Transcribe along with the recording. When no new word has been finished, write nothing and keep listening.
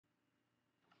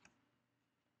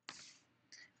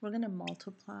we're going to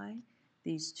multiply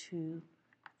these two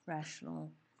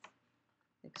rational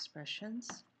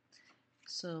expressions.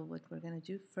 So what we're going to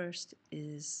do first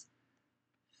is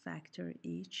factor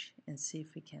each and see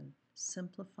if we can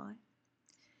simplify.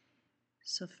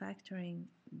 So factoring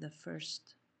the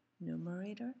first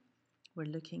numerator, we're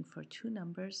looking for two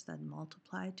numbers that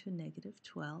multiply to negative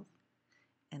 12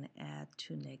 and add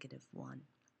to negative 1.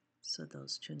 So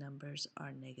those two numbers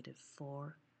are negative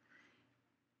 4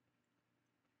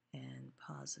 and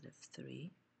positive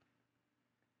 3.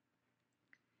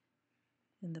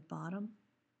 In the bottom,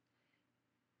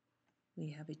 we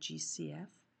have a GCF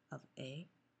of A.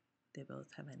 They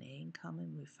both have an A in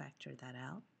common. We factor that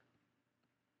out.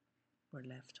 We're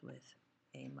left with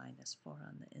A minus 4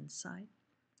 on the inside.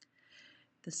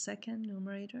 The second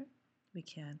numerator, we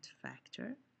can't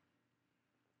factor.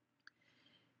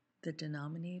 The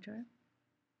denominator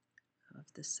of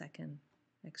the second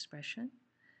expression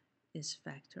is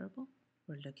factorable.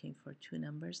 We're looking for two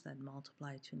numbers that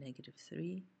multiply to negative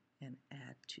 3 and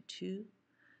add to 2.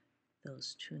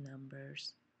 Those two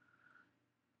numbers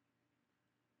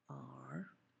are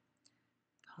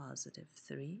positive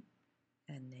 3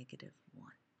 and negative 1.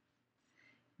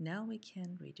 Now we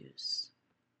can reduce.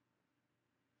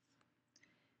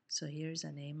 So here's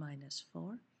an A minus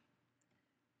 4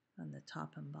 on the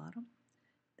top and bottom.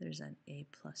 There's an A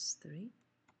plus 3.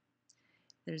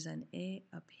 There's an A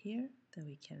up here that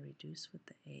we can reduce with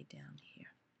the A down here.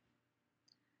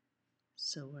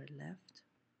 So we're left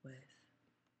with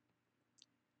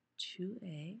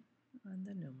 2A on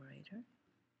the numerator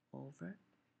over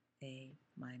A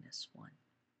minus 1.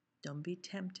 Don't be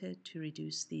tempted to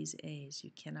reduce these A's.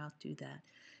 You cannot do that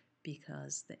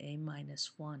because the A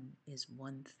minus 1 is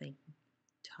one thing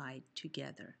tied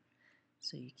together.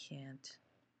 So you can't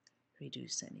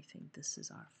reduce anything. This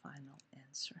is our final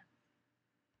answer.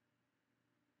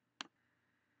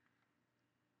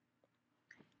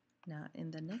 Now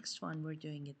in the next one we're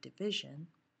doing a division.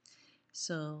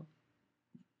 So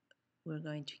we're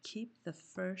going to keep the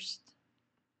first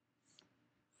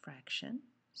fraction.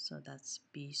 So that's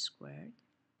b squared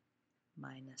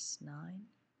minus 9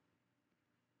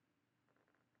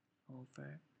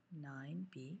 over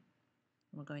 9b.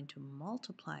 We're going to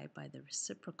multiply by the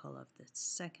reciprocal of the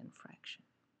second fraction.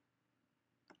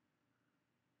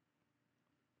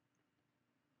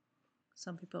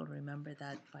 Some people remember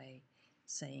that by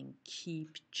saying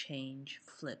keep, change,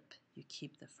 flip. You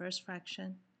keep the first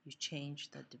fraction, you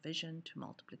change the division to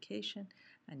multiplication,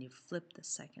 and you flip the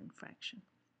second fraction.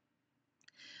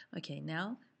 Okay,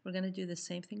 now we're going to do the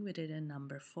same thing we did in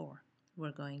number 4.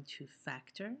 We're going to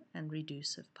factor and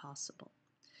reduce if possible.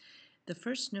 The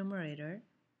first numerator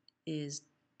is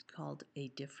called a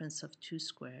difference of two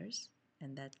squares,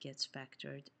 and that gets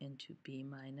factored into b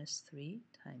minus 3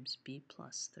 times b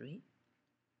plus 3.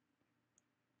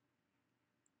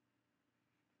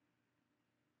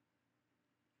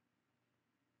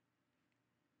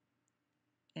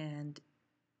 And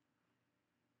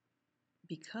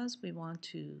because we want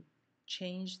to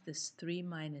change this 3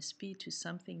 minus b to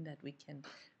something that we can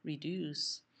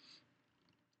reduce,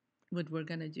 what we're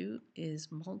going to do is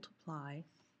multiply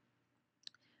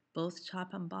both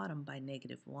top and bottom by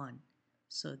negative 1.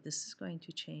 So this is going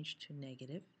to change to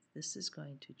negative, this is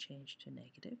going to change to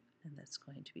negative, and that's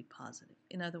going to be positive.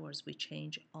 In other words, we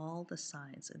change all the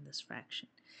signs in this fraction.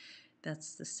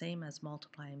 That's the same as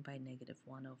multiplying by negative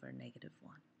 1 over negative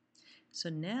 1. So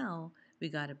now we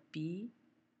got a b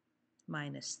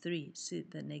minus 3. See,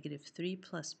 the negative 3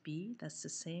 plus b, that's the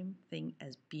same thing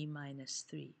as b minus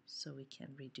 3. So we can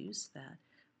reduce that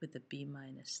with the b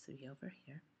minus 3 over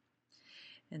here.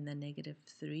 And the negative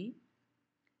 3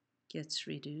 gets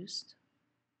reduced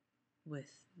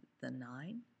with the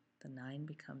 9. The 9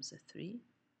 becomes a 3,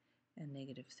 and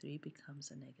negative 3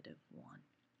 becomes a negative 1.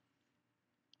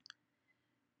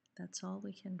 That's all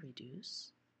we can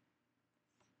reduce.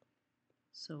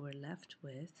 So we're left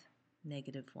with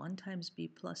negative 1 times b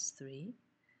plus 3.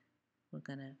 We're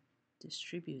going to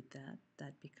distribute that.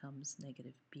 That becomes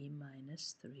negative b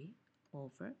minus 3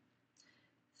 over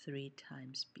 3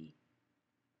 times b.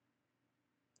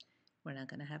 We're not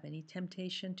going to have any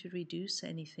temptation to reduce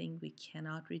anything. We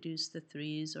cannot reduce the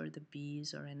 3's or the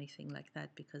b's or anything like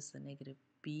that because the negative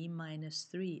b minus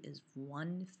 3 is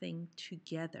one thing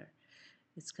together.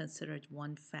 It's considered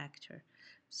one factor.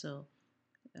 So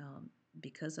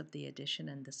because of the addition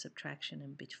and the subtraction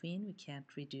in between, we can't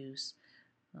reduce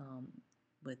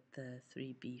with the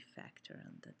 3b factor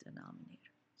on the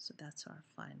denominator. So that's our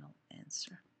final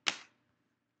answer.